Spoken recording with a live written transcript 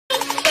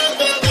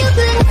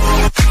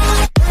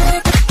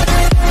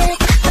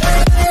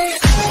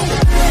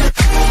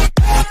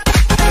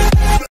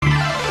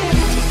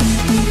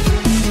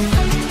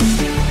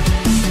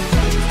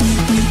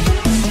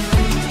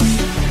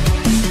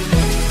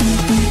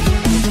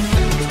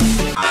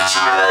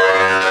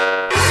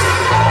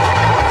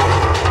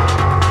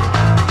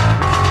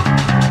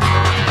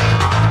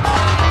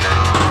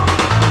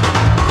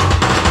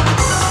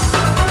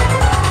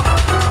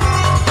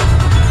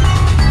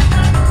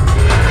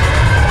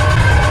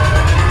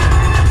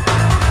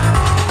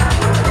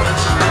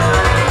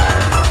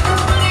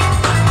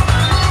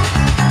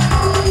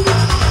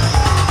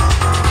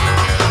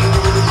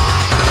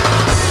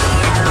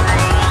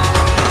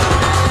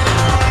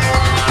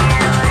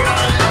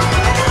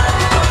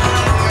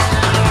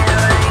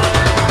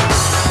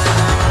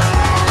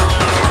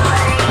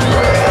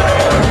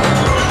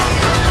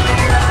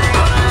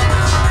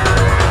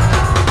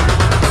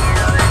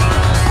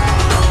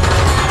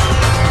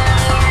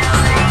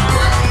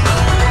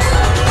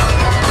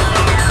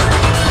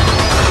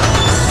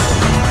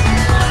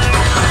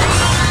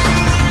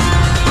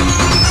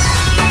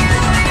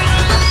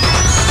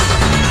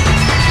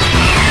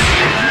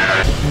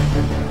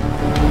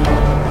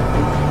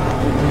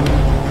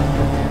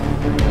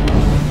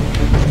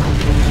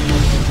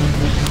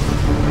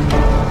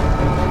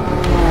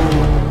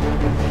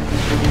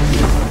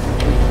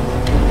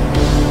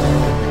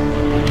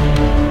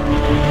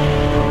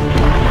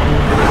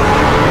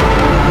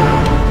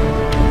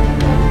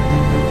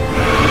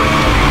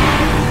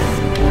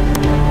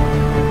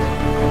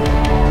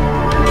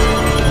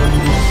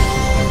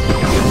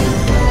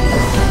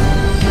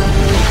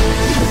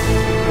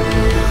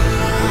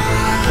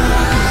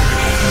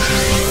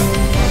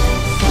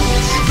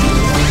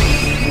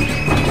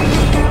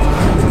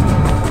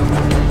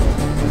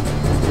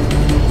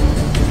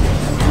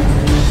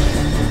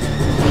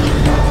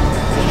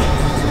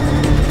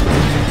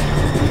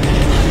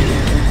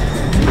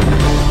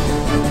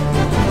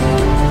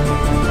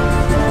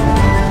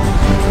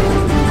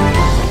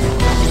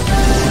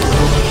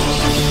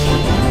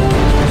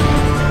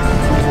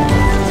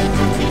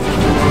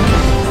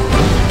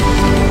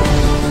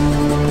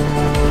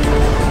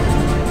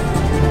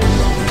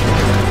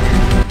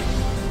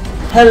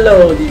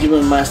Hello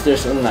Digimon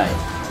Masters Online.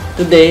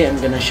 Today I'm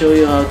gonna show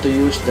you how to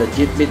use the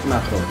Jitbit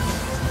Macro.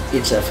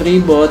 It's a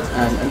free bot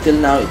and until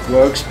now it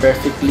works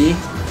perfectly.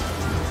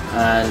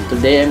 And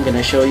today I'm gonna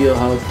show you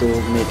how to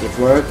make it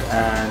work,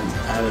 and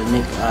I will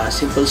make a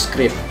simple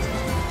script.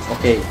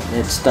 Okay,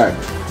 let's start.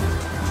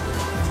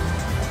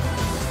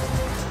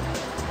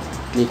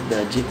 Click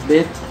the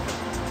Jitbit,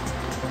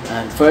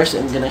 and first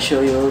I'm gonna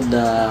show you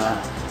the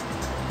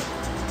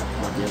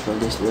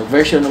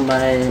version of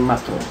my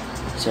macro.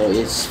 So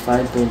it's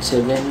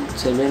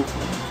 5.770.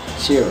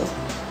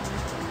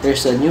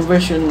 There's a new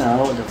version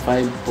now, the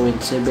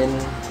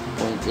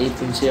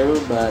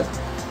 5.7.8.0, but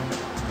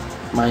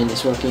mine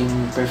is working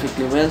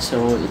perfectly well,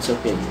 so it's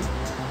okay.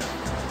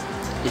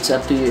 It's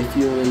up to you if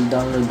you will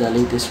download the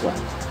latest one.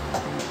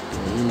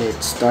 Okay,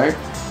 let's start.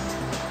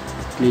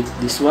 Click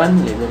this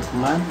one, label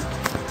command,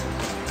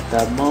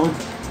 tab mode.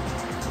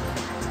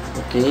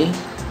 Okay,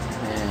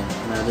 and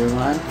another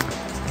one,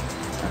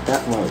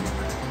 attack mode.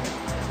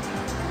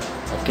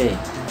 Okay,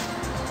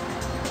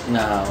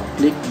 now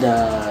click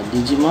the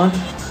Digimon,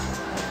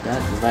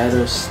 that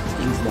virus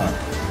ink one.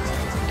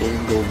 Okay,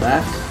 go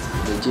back to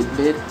the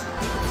Jitbit,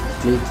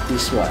 click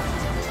this one,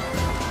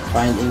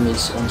 find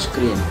image on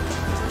screen.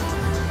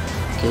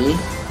 Okay,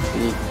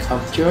 click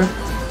capture.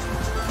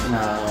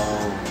 Now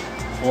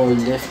hold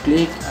left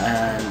click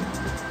and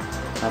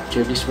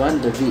capture this one,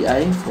 the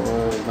VI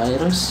for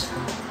virus.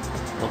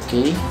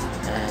 Okay,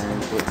 and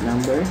put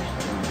number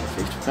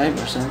 55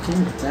 or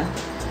something like that.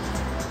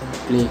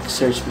 Click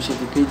search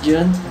specific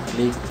region,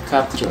 click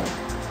capture.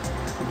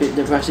 Repeat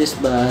the process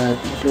but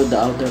include the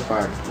outer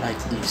part like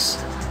this.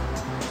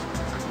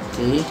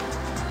 Okay,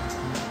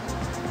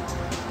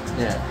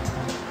 there.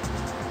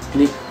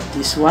 Click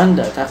this one,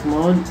 the attack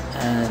mode,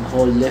 and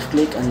hold left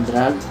click and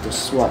drag to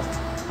swap.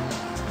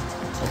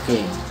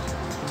 Okay,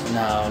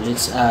 now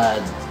let's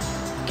add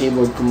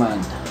keyboard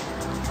command.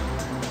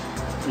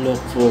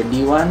 Look for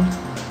D1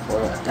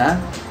 for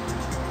attack,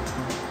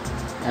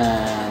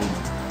 and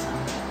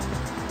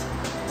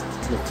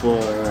look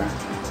for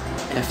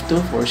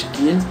F2 for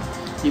skill.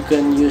 You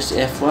can use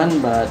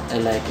F1, but I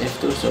like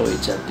F2, so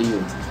it's up to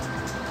you.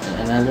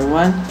 And another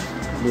one,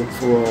 look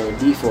for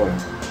D4.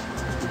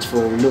 It's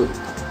for loot.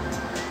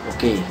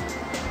 Okay,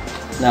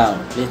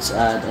 now let's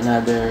add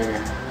another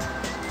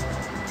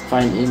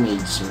find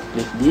image. So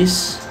click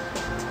this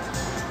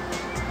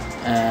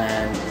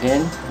and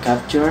again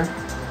capture,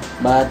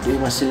 but we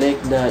must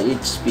select the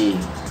HP,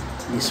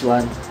 this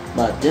one,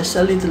 but just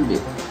a little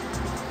bit.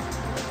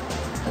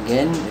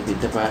 Again,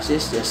 repeat the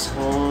process, just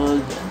hold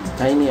a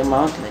tiny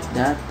amount like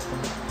that,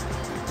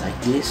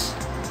 like this.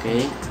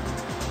 Okay,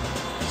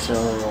 so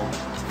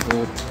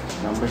put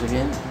numbers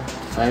again,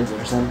 5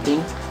 or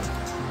something.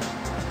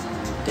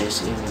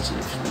 Test image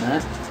if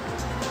not.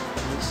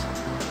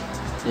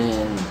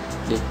 Then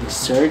click the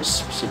search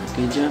specific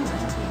region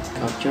and click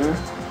capture.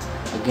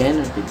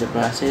 Again, repeat the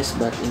process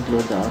but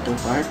include the outer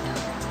part,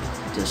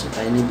 just a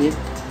tiny bit,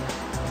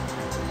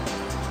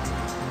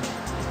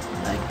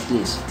 like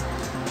this.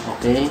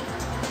 Okay,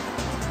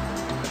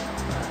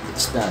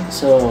 it's done.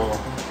 So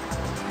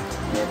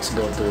let's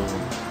go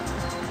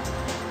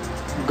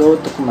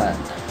to command.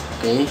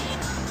 Okay,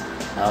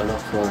 now look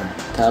for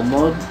tab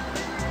mode.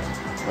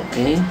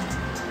 Okay,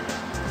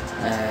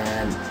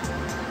 and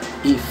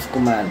if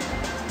command,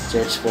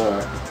 search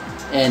for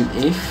and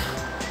if,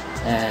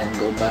 and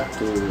go back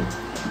to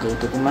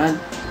command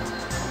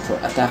for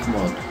attack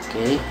mode.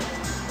 Okay,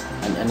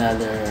 and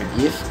another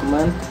if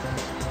command,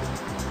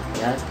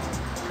 that,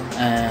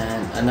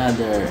 and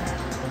another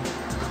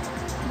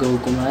go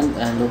command,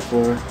 and look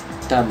for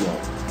tab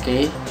mode.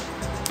 Okay,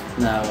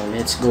 now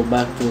let's go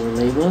back to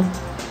label,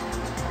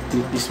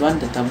 click this one,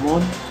 the tab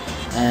mode,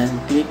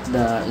 and click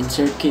the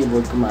insert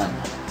keyboard command.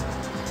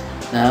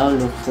 Now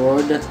look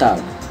for the tab.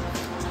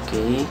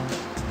 Okay,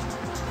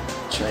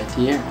 it's right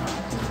here.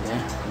 Okay,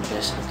 there.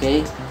 Press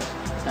OK,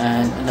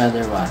 and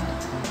another one,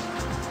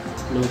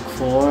 look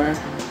for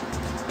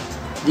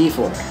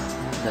D4,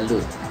 the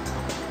loot.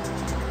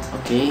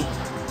 Okay,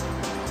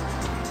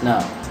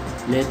 now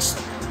let's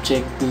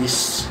check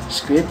this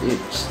script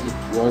if it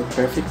worked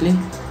perfectly.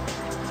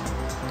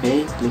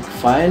 Okay, click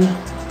file,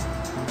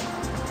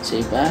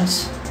 save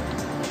as.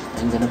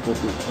 I'm gonna put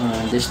it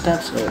on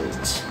desktop, so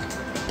it's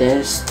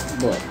test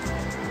bot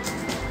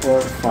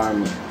for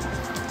farming.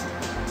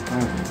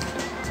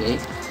 Okay,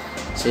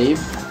 save.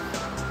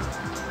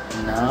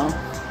 And now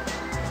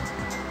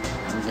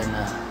I'm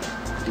gonna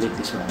click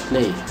this one,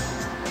 play.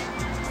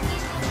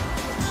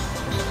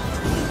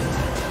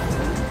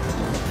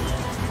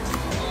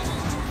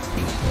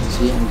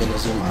 See, I'm gonna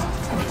zoom out.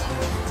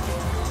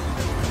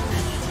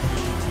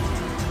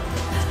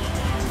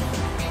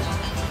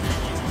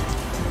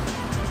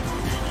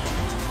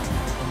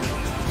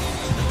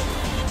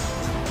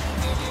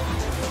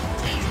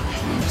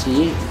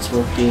 See, it's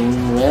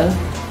working well.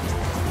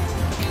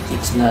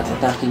 It's not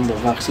attacking the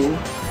vaccine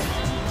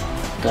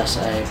because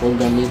I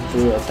programmed it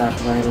to attack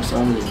virus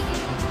only.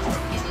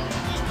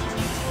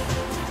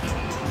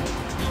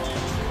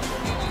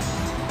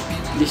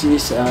 This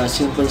is a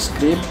simple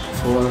script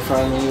for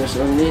farming use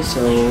only,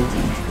 so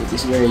it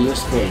is very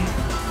useful.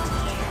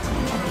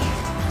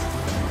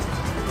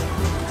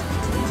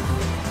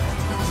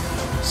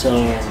 So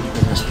I'm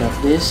gonna stop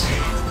this.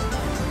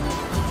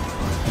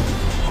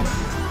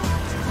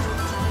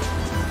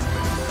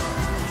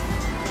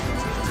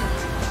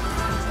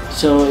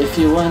 So if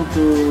you want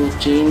to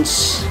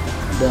change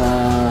the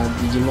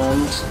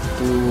Digimons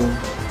to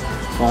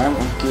farm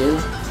or kill,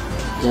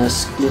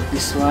 just click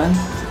this one,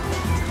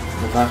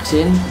 the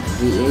vaccine,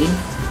 VA,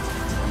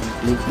 and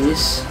click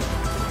this,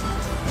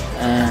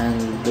 and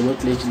double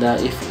click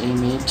the if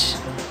image,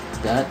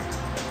 that,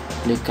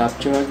 click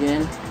capture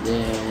again,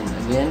 then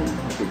again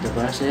repeat the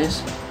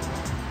process,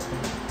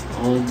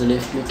 hold the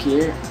left click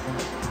here,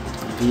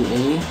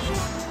 VA,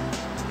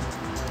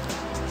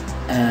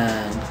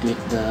 and click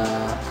the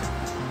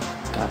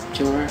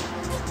capture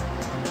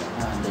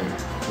there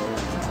for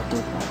auto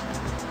part.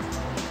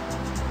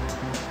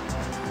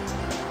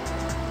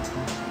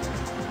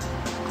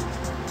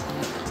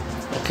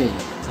 Okay,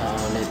 now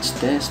let's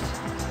test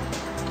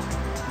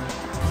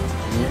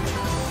here.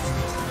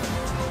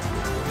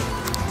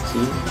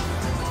 See,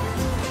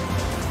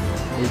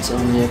 it's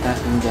only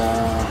attacking the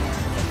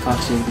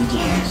vaccine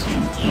Digimons.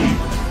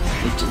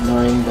 It's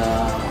ignoring the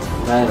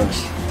virus.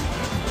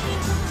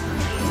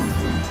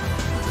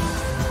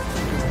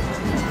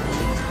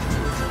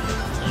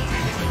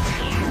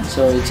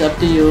 So it's up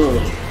to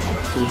you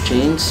to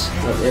change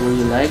whatever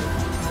you like.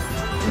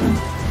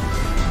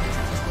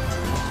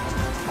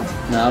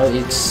 Now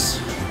it's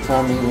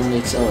farming on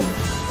its own.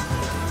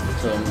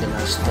 So I'm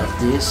gonna stop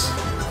this.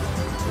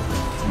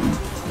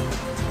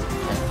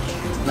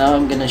 Now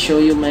I'm gonna show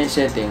you my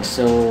settings.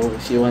 So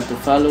if you want to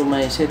follow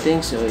my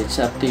settings, so it's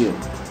up to you.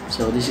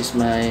 So this is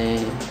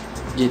my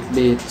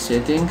Jitbit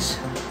settings.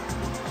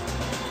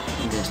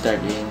 I'm gonna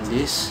start in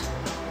this.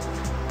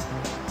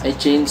 I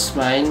changed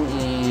mine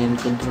in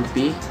Control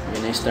P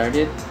when I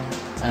started,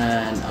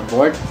 and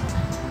abort,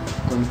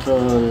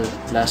 Control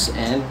plus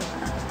End.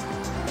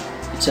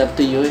 It's up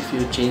to you if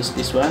you change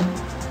this one.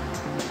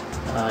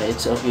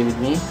 It's okay with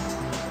me.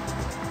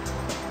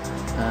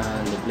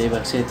 And the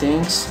playback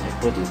settings, I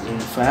put it in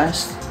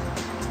fast,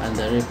 and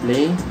the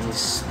replay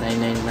is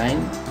 999.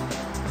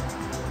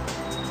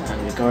 And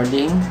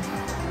recording,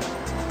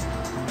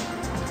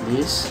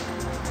 this,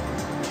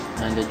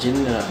 and the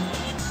general.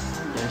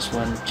 Just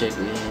one check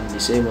in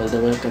disable the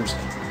welcome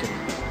screen. Okay.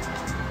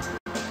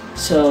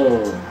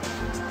 So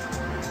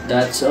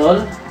that's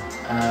all,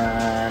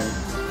 and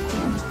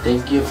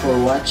thank you for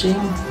watching.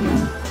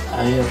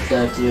 I hope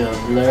that you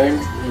have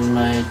learned in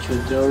my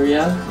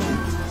tutorial.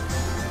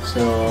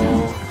 So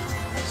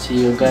see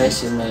you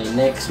guys in my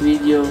next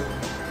video.